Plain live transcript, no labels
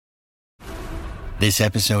This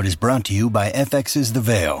episode is brought to you by FX's The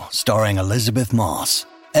Veil, starring Elizabeth Moss.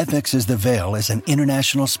 FX's The Veil is an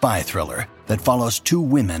international spy thriller that follows two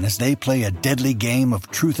women as they play a deadly game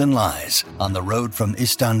of truth and lies on the road from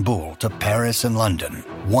Istanbul to Paris and London.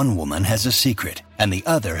 One woman has a secret, and the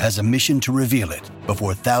other has a mission to reveal it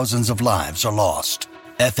before thousands of lives are lost.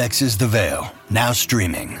 FX's The Veil, now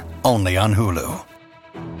streaming, only on Hulu.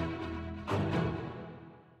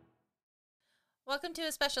 Welcome to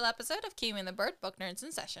a special episode of Kami and the Bird, Book Nerds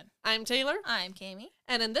in Session. I'm Taylor. I'm Kami.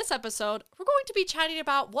 And in this episode, we're going to be chatting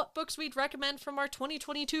about what books we'd recommend from our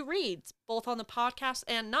 2022 reads, both on the podcast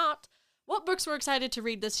and not, what books we're excited to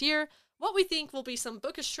read this year, what we think will be some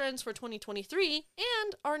bookish trends for 2023,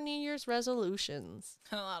 and our New Year's resolutions.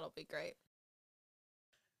 Oh, that'll be great.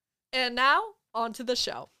 And now, on to the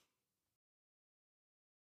show.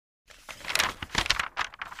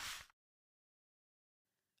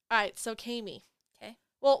 Alright, so Kami. Okay.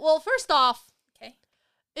 Well, first off, Okay.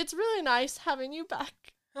 it's really nice having you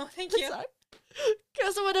back. Oh, thank you.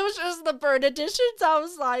 Because when it was just the Bird editions, I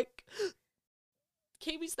was like,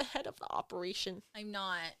 Kami's the head of the operation. I'm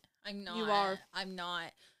not. You are. I'm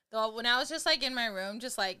not. Though when I was just like in my room,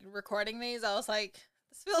 just like recording these, I was like,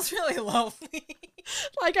 this feels really lonely.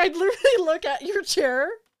 Like, I'd literally look at your chair,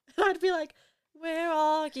 and I'd be like, where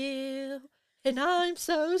are you? And I'm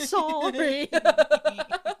so sorry.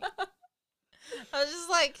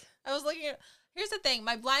 I was looking at, here's the thing,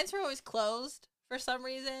 my blinds were always closed for some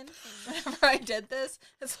reason whenever I did this,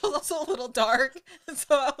 and so it was also a little dark, and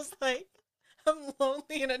so I was like, I'm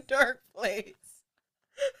lonely in a dark place.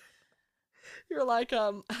 You're like,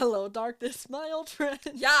 hello, darkness, my old friend.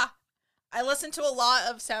 Yeah, I listened to a lot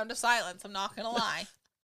of Sound of Silence, I'm not gonna lie.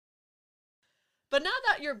 But now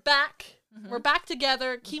that you're back, Mhm. we're back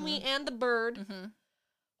together, Kami and the Bird. Mm-hmm.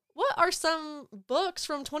 What are some books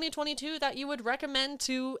from 2022 that you would recommend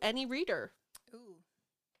to any reader? Ooh.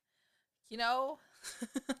 You know,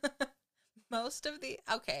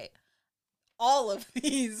 all of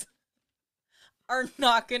these are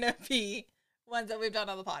not going to be ones that we've done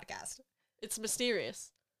on the podcast. It's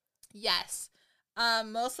mysterious. Yes.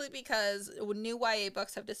 Mostly because new YA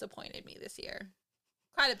books have disappointed me this year.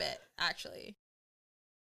 Quite a bit, actually.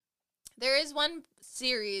 There is one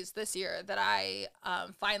series this year that I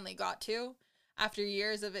finally got to after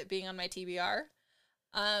years of it being on my TBR.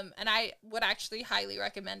 And I would actually highly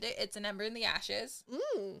recommend it. It's An Ember in the Ashes.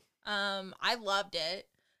 I loved it.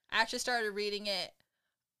 I actually started reading it.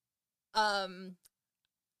 I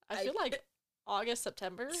feel like August,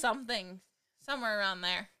 September? Somewhere around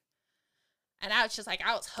there. And I was just like,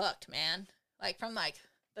 I was hooked, man. Like, from like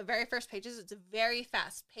the very first pages, it's a very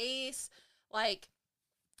fast pace. Like,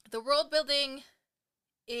 the world building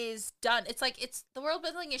is done. It's like, the world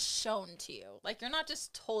building is shown to you. Like, you're not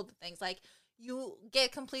just told the things. Like, you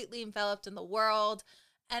get completely enveloped in the world.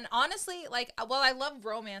 And honestly, like, while I love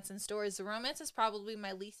romance and stories, the romance is probably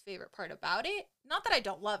my least favorite part about it. Not that I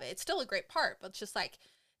don't love it. It's still a great part, but it's just like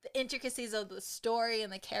the intricacies of the story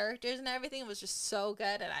and the characters and everything was just so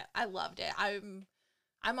good. And I loved it. I'm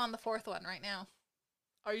on the fourth one right now.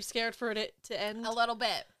 Are you scared for it to end? A little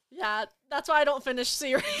bit. Yeah, that's why I don't finish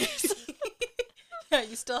series. Yeah,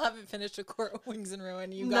 you still haven't finished A Court of Wings and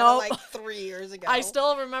Ruin. You got it like 3 years ago. I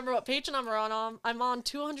still remember what page number I'm on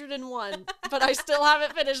 201, but I still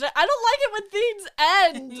haven't finished it. I don't like it when things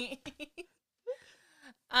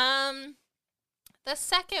end. The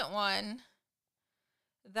second one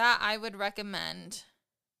that I would recommend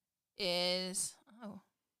is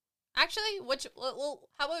actually,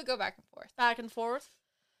 how about we go back and forth? Back and forth.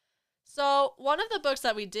 So, one of the books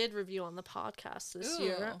that we did review on the podcast this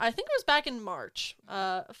year, I think it was back in March.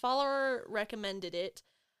 A follower recommended it,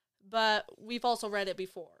 but we've also read it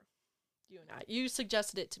before. You and I. You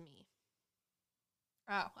suggested it to me.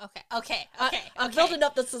 Oh, okay. I'm building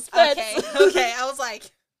up the suspense. Okay. I was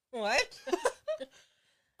like, what?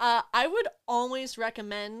 I would always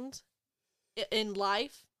recommend in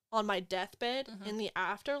life, on my deathbed, in the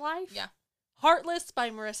afterlife. Yeah. Heartless by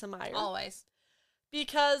Marissa Meyer. Always.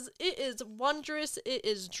 Because it is wondrous, it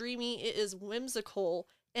is dreamy, it is whimsical,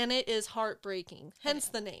 and it is heartbreaking. Hence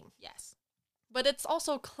the name. Yes. But it's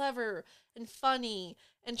also clever and funny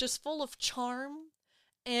and just full of charm.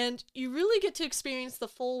 And you really get to experience the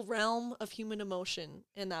full realm of human emotion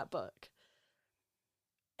in that book.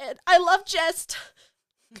 And I love Jest.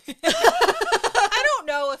 I don't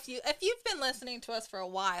know if you've been listening to us for a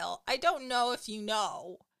while, I don't know if you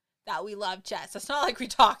know that we love Jest. It's not like we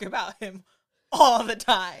talk about him all the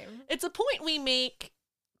time. It's a point we make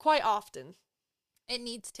quite often. It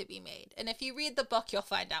needs to be made. And if you read the book, you'll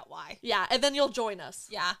find out why. Yeah, and then you'll join us.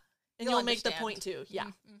 Yeah. And you'll make the point too. Yeah.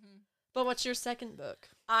 Mm-hmm. But what's your second book?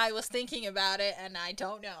 I was thinking about it, and I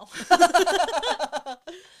don't know.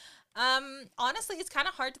 Honestly, it's kind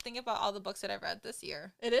of hard to think about all the books that I've read this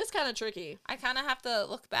year. It is kind of tricky. I kind of have to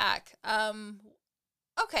look back.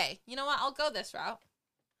 Okay, you know what? I'll go this route.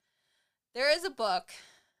 There is a book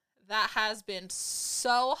that has been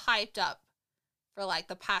so hyped up for like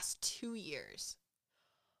the past 2 years.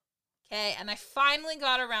 Okay, and I finally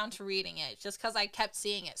got around to reading it just because I kept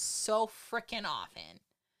seeing it so freaking often.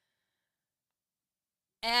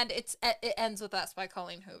 And it ends with Us by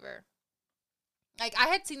Colleen Hoover. Like, I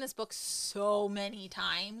had seen this book so many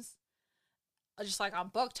times, just like on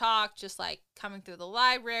Book Talk, just like coming through the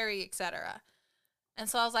library, etc. And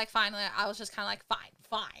so I was like, finally, I was just kind of like,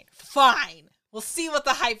 fine. We'll see what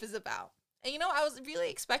the hype is about. And, you know, I was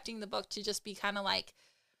really expecting the book to just be kind of like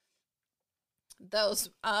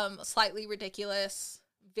those slightly ridiculous,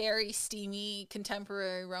 very steamy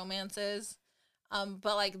contemporary romances.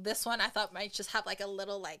 But like this one I thought might just have like a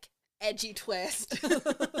little like edgy twist.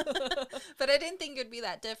 But I didn't think it would be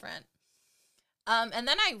that different. And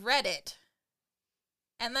then I read it.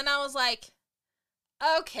 And then I was like,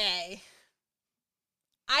 okay,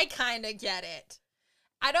 I kind of get it.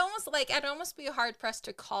 I'd almost be hard pressed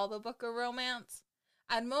to call the book a romance.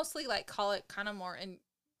 I'd mostly like call it kind of more in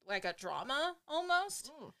like a drama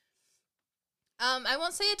almost. I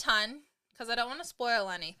won't say a ton because I don't want to spoil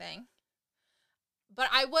anything. But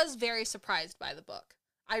I was very surprised by the book.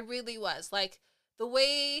 I really was. Like, the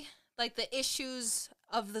way, like, the issues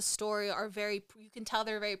of the story are very, you can tell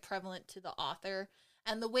they're very prevalent to the author.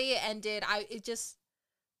 And the way it ended,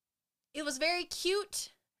 it was very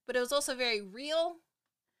cute, but it was also very real.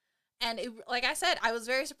 And it, like I said, I was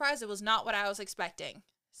very surprised. It was not what I was expecting.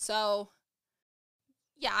 So,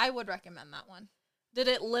 yeah, I would recommend that one. Did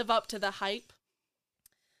it live up to the hype?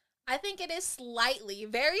 I think it is slightly,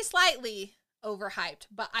 very slightly overhyped,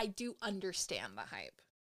 but I do understand the hype.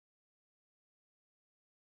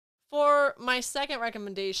 For my second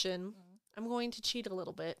recommendation, I'm going to cheat a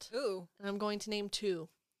little bit. Ooh. And I'm going to name 2.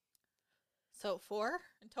 So 4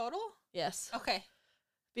 in total? Yes. Okay.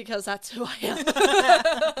 Because that's who I am.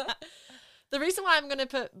 The reason why I'm going to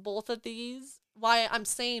put both of these, why I'm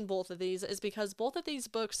saying both of these, is because both of these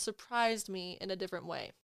books surprised me in a different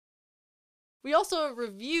way. We also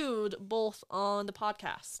reviewed both on the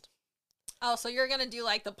podcast. Oh, so you're going to do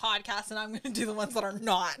like the podcast and I'm going to do the ones that are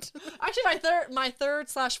not. Actually, my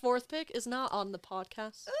third/4th pick is not on the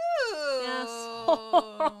podcast. Ooh. Yes.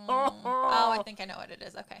 Oh, I think I know what it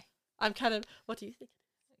is. Okay. I'm kind of, what do you think?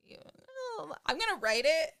 I'm going to write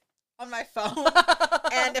it on my phone.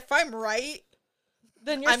 And if I'm right,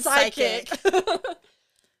 then you're psychic.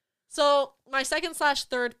 So my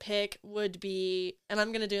second/3rd pick would be, and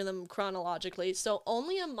I'm going to do them chronologically. So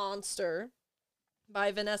Only a Monster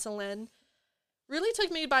by Vanessa Lynn really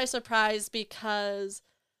took me by surprise because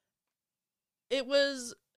it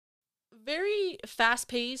was very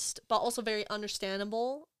fast-paced, but also very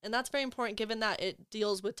understandable. And that's very important given that it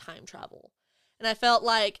deals with time travel. And I felt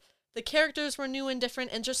like the characters were new and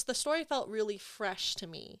different, and just the story felt really fresh to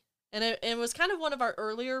me. And it was kind of one of our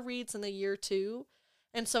earlier reads in the year, too.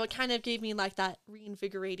 And so it kind of gave me like that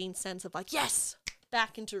reinvigorating sense of like, yes,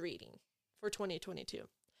 back into reading for 2022.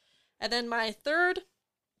 And then my third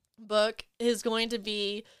book is going to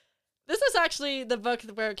be, this is actually the book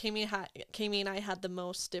where Kami and I had the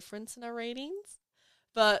most difference in our ratings.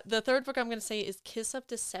 But the third book I'm going to say is Kiss of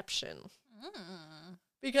Deception.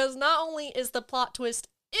 Because not only is the plot twist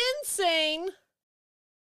insane,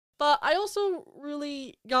 but I also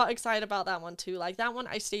really got excited about that one too. Like that one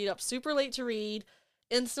I stayed up super late to read,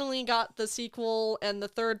 instantly got the sequel and the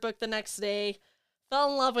third book the next day,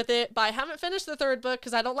 fell in love with it, but I haven't finished the third book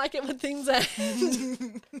because I don't like it when things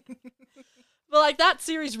end. But like that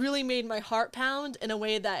series really made my heart pound in a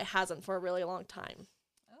way that it hasn't for a really long time.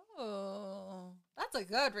 Oh, that's a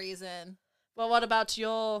good reason. Well, what about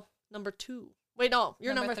your number 2? Wait, no,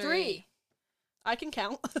 you're number 3. 3. I can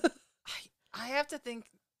count. I have to think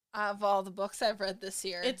of all the books I've read this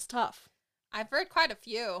year. It's tough. I've read quite a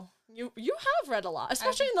few. You have read a lot,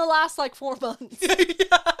 especially in the last like 4 months. Yeah.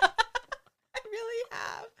 I really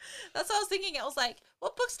have. That's what I was thinking. I was like,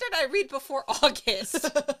 what books did I read before August?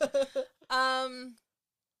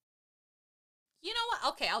 You know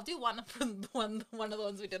what? Okay, I'll do one of the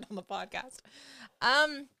ones we did on the podcast.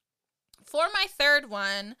 For my third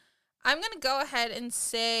one, I'm gonna go ahead and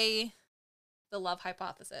say The Love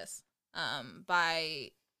Hypothesis, by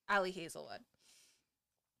Ali Hazelwood.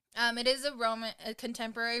 It is a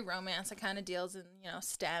contemporary romance. It kind of deals in,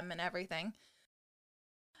 STEM and everything.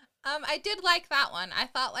 I did like that one. I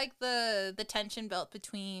thought like the tension built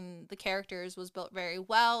between the characters was built very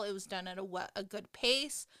well. It was done at a good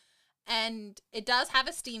pace. And it does have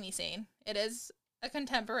a steamy scene. It is a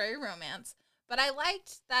contemporary romance. But I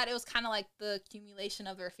liked that it was kind of like the accumulation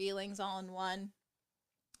of their feelings all in one.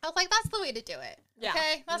 I was like, that's the way to do it. Yeah.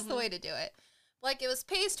 Okay? That's the way to do it. Like, it was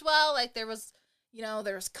paced well. Like, there was,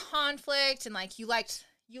 there was conflict. And, like, you liked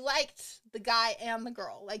the guy and the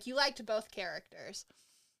girl. Like, you liked both characters.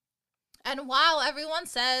 And while everyone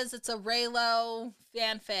says it's a Reylo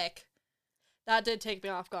fanfic, that did take me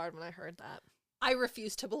off guard when I heard that. I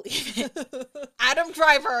refuse to believe it. Adam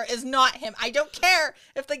Driver is not him. I don't care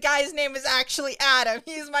if the guy's name is actually Adam.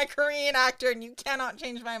 He's my Korean actor, and you cannot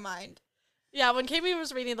change my mind. Yeah, when Kami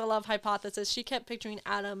was reading The Love Hypothesis, she kept picturing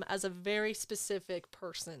Adam as a very specific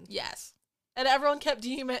person. Yes. And everyone kept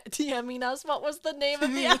DMing us what was the name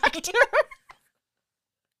of the actor.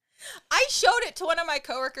 I showed it to one of my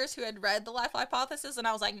coworkers who had read The Life Hypothesis, and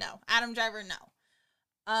I was like, no, Adam Driver, no.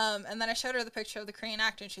 And then I showed her the picture of the Korean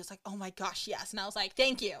actor, and she was like, oh my gosh, yes. And I was like,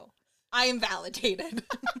 thank you. I am validated.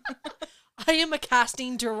 I am a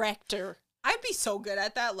casting director. I'd be so good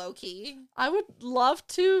at that, low-key. I would love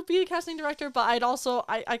to be a casting director, but I'd also,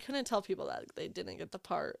 I couldn't tell people that they didn't get the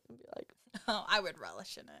part and be like, oh, I would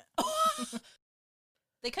relish in it.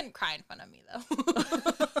 They couldn't cry in front of me, though.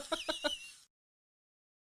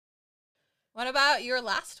 What about your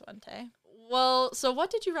last one, Tay? Well, so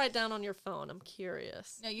what did you write down on your phone? I'm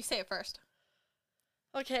curious. No, you say it first.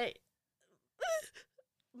 Okay.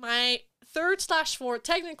 My third/fourth,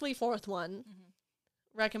 technically fourth one,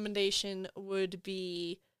 recommendation would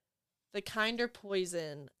be The Kinder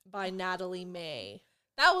Poison by Natalie May.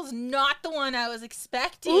 That was not the one I was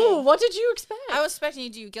expecting. Ooh, what did you expect? I was expecting you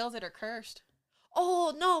to do Gilded or Cursed.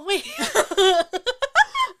 Oh, no, wait.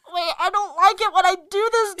 Wait, I don't like it when I do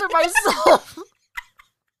this to myself.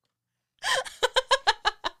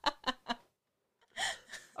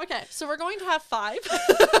 Okay, so we're going to have 5.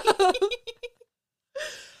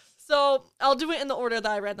 So I'll do it in the order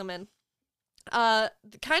that I read them in. The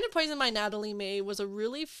Kind of Poison by Natalie May was a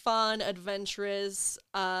really fun, adventurous,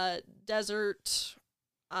 desert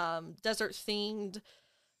themed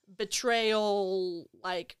betrayal,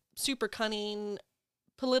 like super cunning,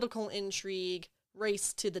 political intrigue,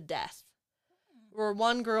 race to the death, where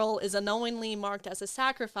one girl is unknowingly marked as a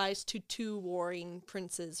sacrifice to 2 warring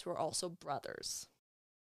princes who are also brothers.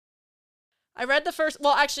 I read the first,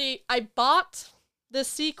 well, actually, I bought the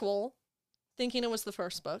sequel thinking it was the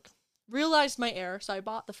first book, realized my error, so I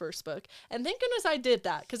bought the first book, and thank goodness I did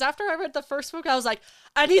that, because after I read the first book, I was like,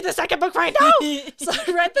 I need the second book right now! So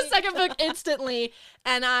I read the second book instantly,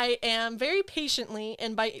 and I am very patiently,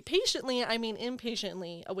 and by patiently, I mean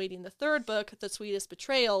impatiently, awaiting the third book, The Sweetest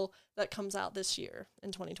Betrayal, that comes out this year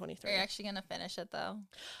in 2023. Are you actually going to finish it, though?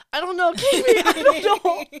 I don't know,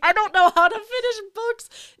 Kami. I don't know how to finish books.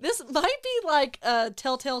 This might be like a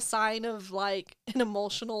telltale sign of like an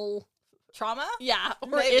emotional trauma? Yeah, or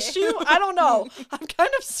Maybe. issue. I don't know. I'm kind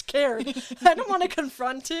of scared. I don't want to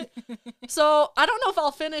confront it. So I don't know if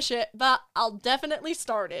I'll finish it, but I'll definitely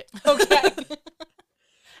start it. Okay.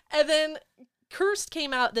 And then Cursed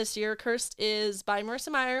came out this year. Cursed is by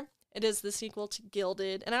Marissa Meyer. It is the sequel to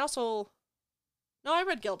Gilded. And I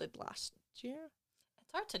read Gilded last year.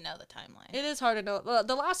 It's hard to know the timeline. It is hard to know.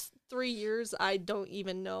 The last 3 years, I don't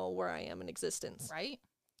even know where I am in existence. Right?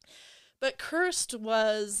 But Cursed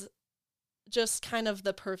was just kind of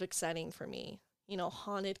the perfect setting for me. You know,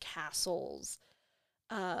 haunted castles,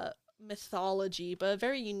 mythology, but a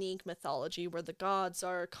very unique mythology where the gods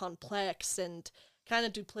are complex and kind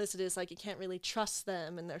of duplicitous, like you can't really trust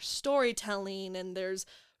them, and there's storytelling, and there's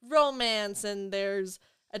romance, and there's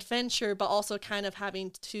adventure, but also kind of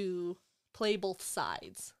having to play both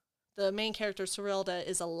sides. The main character, Serilda,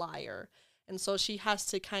 is a liar, and so she has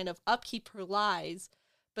to kind of upkeep her lies,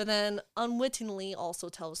 but then unwittingly also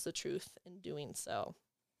tells the truth in doing so.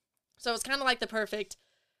 So it's kind of like the perfect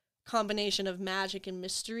combination of magic and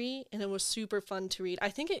mystery, and it was super fun to read. I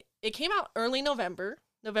think it came out early November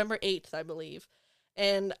 8th, I believe,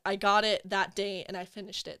 and I got it that day, and I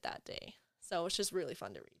finished it that day. So it's just really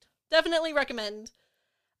fun to read. Definitely recommend.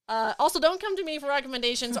 Also, don't come to me for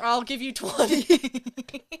recommendations, or I'll give you 20.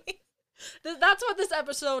 That's what this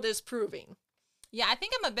episode is proving. Yeah, I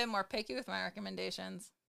think I'm a bit more picky with my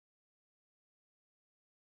recommendations.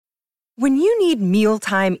 When you need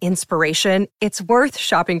mealtime inspiration, it's worth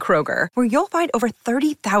shopping Kroger, where you'll find over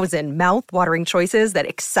 30,000 mouth-watering choices that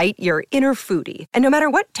excite your inner foodie. And no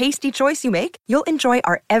matter what tasty choice you make, you'll enjoy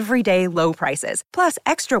our everyday low prices, plus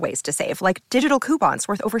extra ways to save, like digital coupons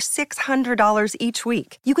worth over $600 each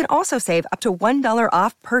week. You can also save up to $1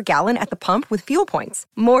 off per gallon at the pump with fuel points.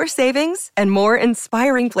 More savings and more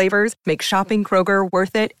inspiring flavors make shopping Kroger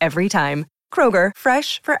worth it every time. Kroger,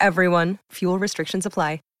 fresh for everyone. Fuel restrictions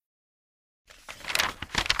apply.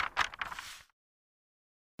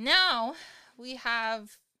 Now we're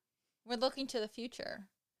looking to the future.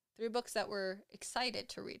 3 books that we're excited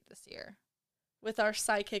to read this year. With our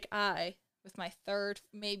psychic eye. With my 3rd,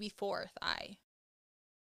 maybe 4th eye.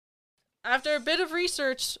 After a bit of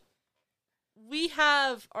research, we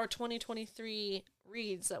have our 2023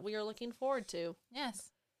 reads that we are looking forward to. Yes.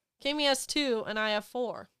 Kami has 2 and I have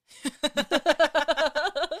 4. If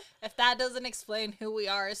that doesn't explain who we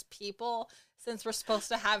are as people, since we're supposed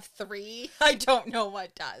to have 3, I don't know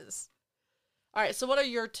what does. All right, so what are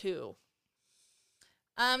your 2?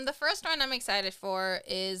 The first one I'm excited for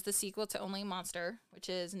is the sequel to Only Monster, which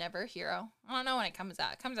is Never a Hero. I don't know when it comes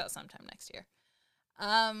out. It comes out sometime next year.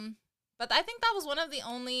 But I think that was one of the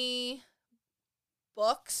only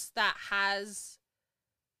books that has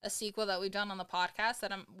a sequel that we've done on the podcast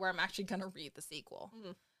where I'm actually gonna read the sequel.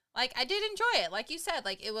 Mm. Like, I did enjoy it. Like you said,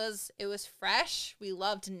 like it was fresh. We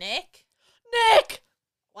loved Nick.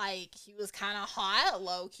 Like, he was kind of hot,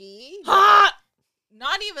 low key. Hot!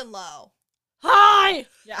 Not even low. Hi!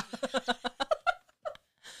 Yeah.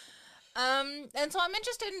 And so I'm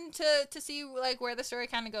interested to see like where the story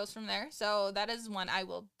kind of goes from there. So that is one I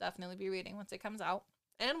will definitely be reading once it comes out.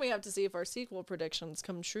 And we have to see if our sequel predictions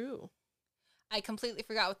come true. I completely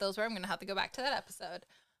forgot what those were. I'm gonna have to go back to that episode.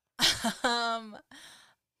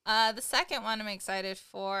 The second one I'm excited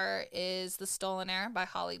for is The Stolen Heir by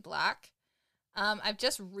Holly Black. I've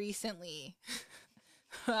just recently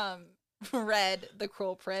read The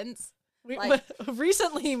Cruel Prince.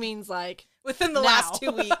 Recently means like within the now. last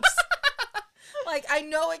 2 weeks. Like, I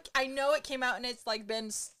know it came out and it's like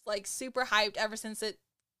been like super hyped ever since it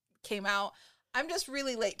came out. I'm just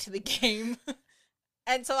really late to the game.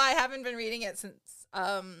 And so I haven't been reading it since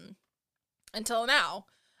until now.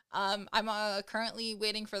 I'm currently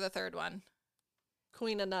waiting for the 3rd one,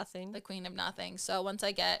 Queen of Nothing. The Queen of Nothing. So once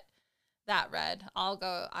I get that read,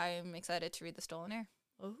 I'm excited to read The Stolen Heir.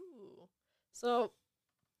 Ooh. So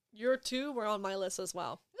your 2 were on my list as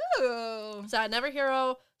well. Ooh. So Never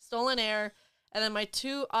Hero, Stolen Heir, and then my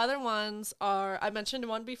 2 other ones are, I mentioned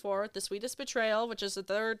one before, The Sweetest Betrayal, which is the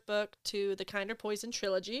 3rd book to the Kinder Poison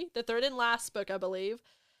trilogy, the 3rd and last book, I believe.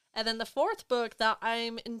 And then the 4th book that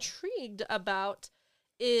I'm intrigued about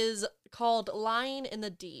is called Lying in the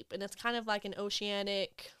Deep, and it's kind of like an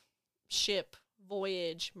oceanic ship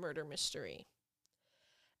voyage murder mystery.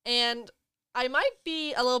 And I might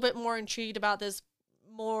be a little bit more intrigued about this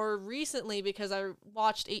more recently because I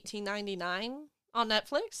watched 1899 on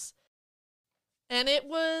Netflix, and I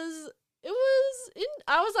was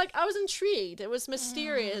intrigued. It was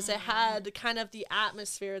mysterious. It had kind of the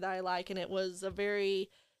atmosphere that I like, and it was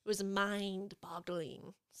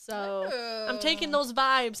mind-boggling. So I'm taking those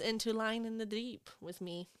vibes into Lying in the Deep with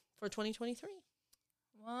me for 2023.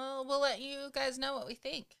 Well, we'll let you guys know what we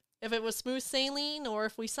think. If it was smooth sailing or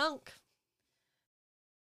if we sunk.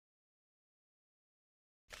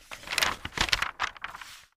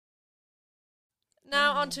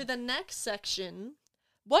 Now on to the next section.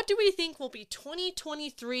 What do we think will be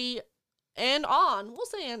 2023 and on, we'll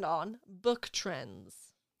say and on, book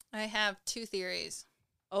trends? I have 2 theories.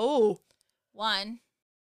 Oh. 1,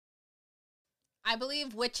 I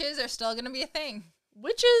believe witches are still going to be a thing.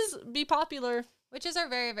 Witches be popular. Witches are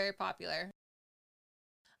very, very popular.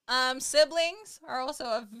 Siblings are also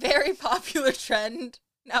a very popular trend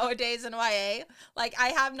nowadays in YA. Like, I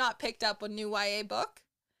have not picked up a new YA book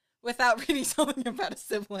without reading something about a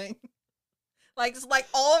sibling. Like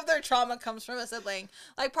all of their trauma comes from a sibling.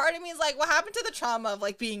 Like, part of me is like, what happened to the trauma of,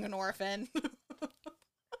 like, being an orphan?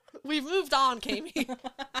 We've moved on, Kami.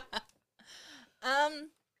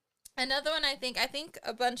 Another one, I think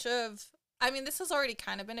a bunch of, I mean, this has already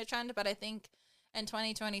kind of been a trend, but I think in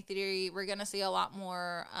 2023, we're going to see a lot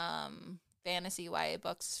more fantasy YA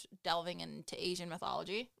books delving into Asian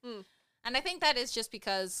mythology. Mm. And I think that is just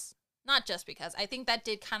because, not just because, I think that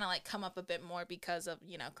did kind of like come up a bit more because of,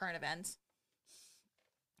 you know, current events.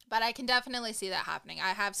 But I can definitely see that happening. I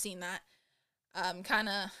have seen that kind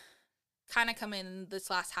of come in this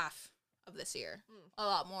last half of this year. A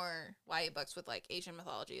lot more YA books with like Asian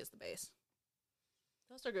mythology as the base.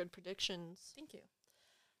 Those are good predictions. Thank you.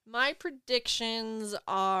 My predictions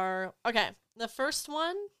are, okay, my first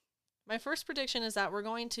prediction is that we're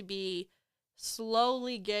going to be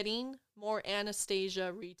slowly getting more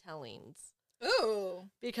Anastasia retellings. Ooh.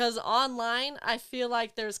 Because online, I feel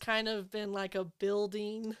like there's kind of been like a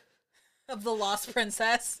building Of the Lost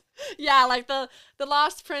Princess. Yeah, like the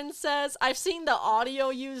Lost Princess. I've seen the audio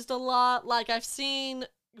used a lot. Like, I've seen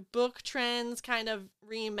book trends kind of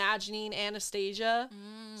reimagining Anastasia.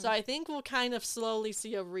 So I think we'll kind of slowly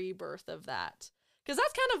see a rebirth of that. Because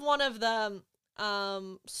that's kind of one of the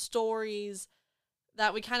stories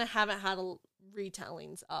that we kind of haven't had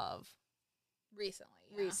retellings of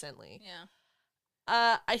recently. Yeah.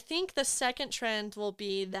 I think the second trend will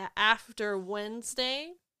be that after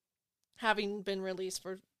Wednesday, having been released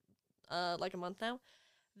for like a month now,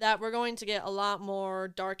 that we're going to get a lot more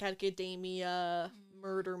dark academia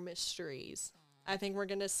murder mysteries. I think we're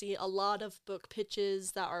going to see a lot of book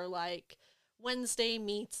pitches that are like, Wednesday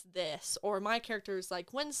meets this, or my character is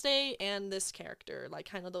like Wednesday and this character, like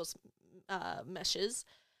kind of those meshes.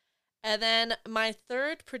 And then my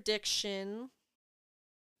third prediction,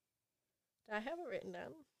 I have it written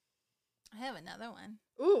down. I have another one.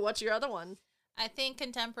 Ooh, what's your other one? I think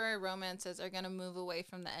contemporary romances are going to move away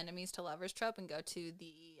from the enemies to lovers trope and go to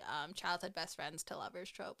the childhood best friends to lovers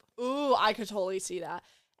trope. Ooh, I could totally see that.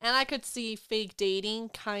 And I could see fake dating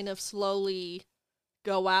kind of slowly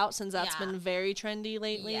go out, since that's been very trendy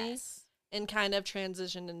lately. Yes. And kind of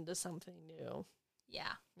transition into something new.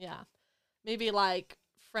 Yeah. Yeah. Maybe like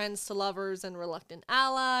friends to lovers and reluctant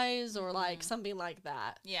allies, or like something like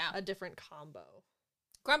that. Yeah. A different combo.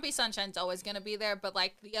 Grumpy Sunshine's always going to be there, but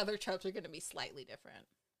like the other tropes are going to be slightly different.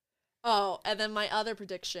 Oh, and then my other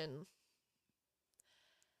prediction.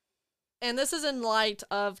 And this is in light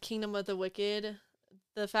of Kingdom of the Wicked.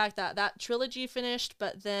 The fact that that trilogy finished,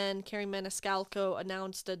 but then Carrie Maniscalco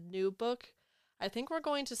announced a new book. I think we're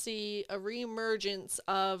going to see a reemergence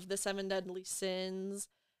of the 7 Deadly Sins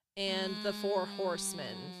and the 4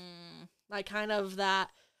 Horsemen. Like kind of that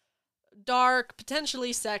dark,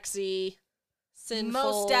 potentially sexy, sinful.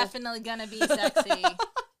 Most definitely gonna be sexy.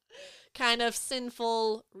 Kind of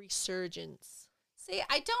sinful resurgence. See,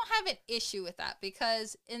 I don't have an issue with that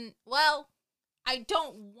because I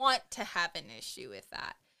don't want to have an issue with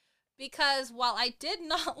that. Because while I did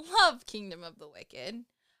not love Kingdom of the Wicked,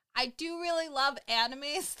 I do really love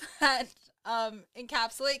animes that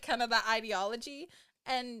encapsulate kind of that ideology.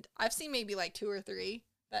 And I've seen maybe like 2 or 3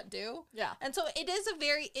 that do. Yeah. And so it is a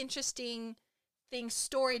very interesting thing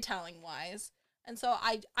storytelling wise. And so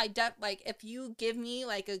I like, if you give me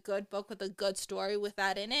like a good book with a good story with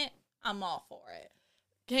that in it, I'm all for it.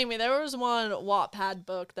 Jamie, there was one Wattpad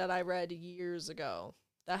book that I read years ago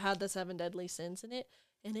that had the 7 Deadly Sins in it,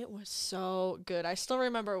 and it was so good. I still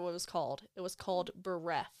remember what it was called. It was called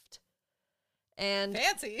Bereft. And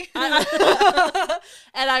fancy. And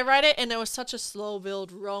I read it, and it was such a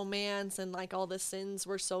slow-build romance, and like all the sins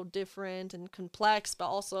were so different and complex, but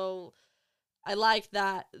also I liked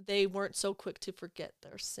that they weren't so quick to forget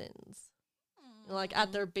their sins. Like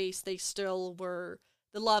at their base, they still were,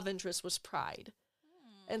 the love interest was Pride.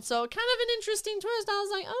 And so kind of an interesting twist. I was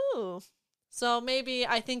like, oh. So maybe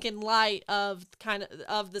I think in light of kind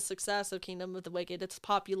of the success of Kingdom of the Wicked, its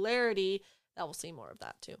popularity, that we'll see more of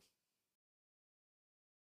that too.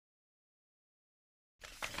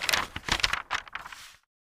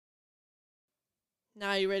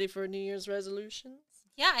 Now, are you ready for New Year's resolutions?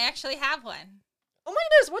 Yeah, I actually have one. Oh my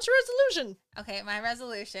goodness, what's your resolution? Okay, my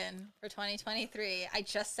resolution for 2023, I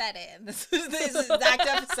just said it. This is the exact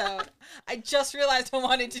episode. I just realized I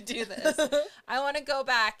wanted to do this. I want to go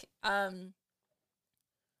back and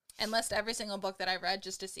list every single book that I read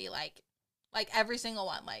just to see, like every single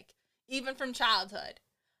one, like, even from childhood.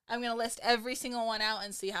 I'm going to list every single one out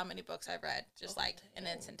and see how many books I've read, just, in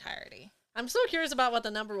its entirety. I'm so curious about what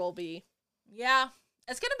the number will be. Yeah.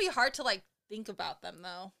 It's going to be hard to, think about them,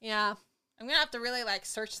 though. Yeah. I'm going to have to really,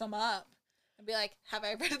 search them up and be like, have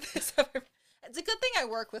I read this? It's a good thing I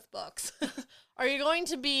work with books. Are you going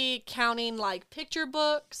to be counting, picture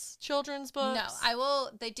books, children's books? No, I will.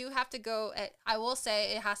 They do have to go I will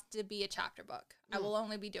say it has to be a chapter book. I will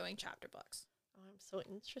only be doing chapter books. Oh, I'm so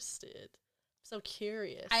interested. I'm so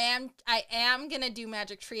curious. I am going to do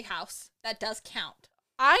Magic Tree House. That does count.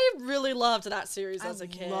 I really loved that series as a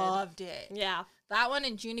kid. I loved it. Yeah. That one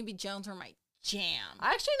and Junie B. Jones were my jam.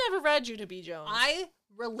 I actually never read Junie B. Jones. I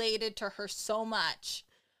related to her so much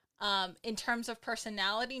in terms of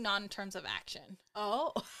personality, not in terms of action.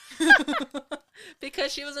 Oh.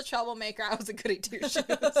 Because she was a troublemaker, I was a goody two-shoes.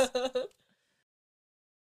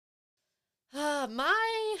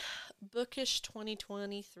 My bookish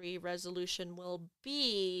 2023 resolution will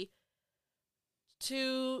be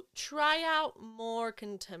to try out more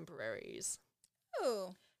contemporaries.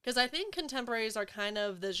 Ooh. Because I think contemporaries are kind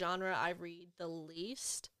of the genre I read the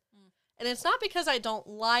least. And it's not because I don't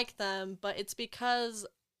like them, but it's because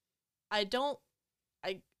I'm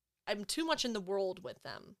too much in the world with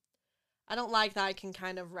them. I don't like that I can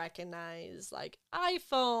kind of recognize,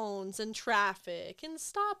 iPhones and traffic and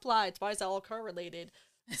stoplights. Why is that all correlated?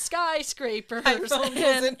 Skyscrapers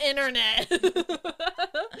and internet.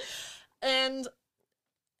 And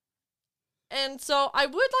And so I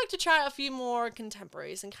would like to try a few more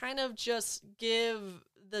contemporaries and kind of just give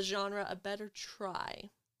the genre a better try.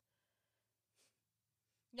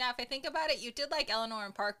 Yeah, if I think about it, you did like Eleanor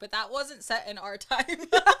and Park, but that wasn't set in our time.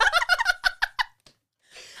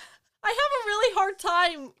 I have a really hard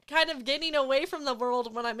time kind of getting away from the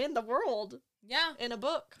world when I'm in the world. Yeah. In a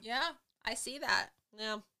book. Yeah, I see that.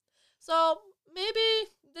 Yeah. So maybe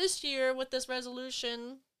this year with this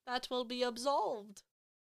resolution, that will be absolved.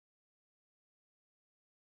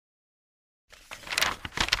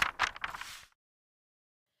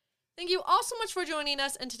 Thank you all so much for joining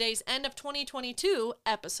us in today's end of 2022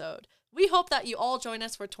 episode. We hope that you all join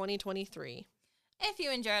us for 2023. If you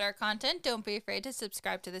enjoyed our content, don't be afraid to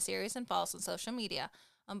subscribe to the series and follow us on social media.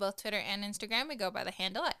 On both Twitter and Instagram, we go by the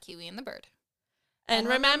handle at Kiwi and the Bird. And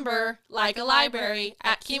remember, like a library,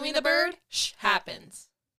 at Kiwi the Bird, shh happens.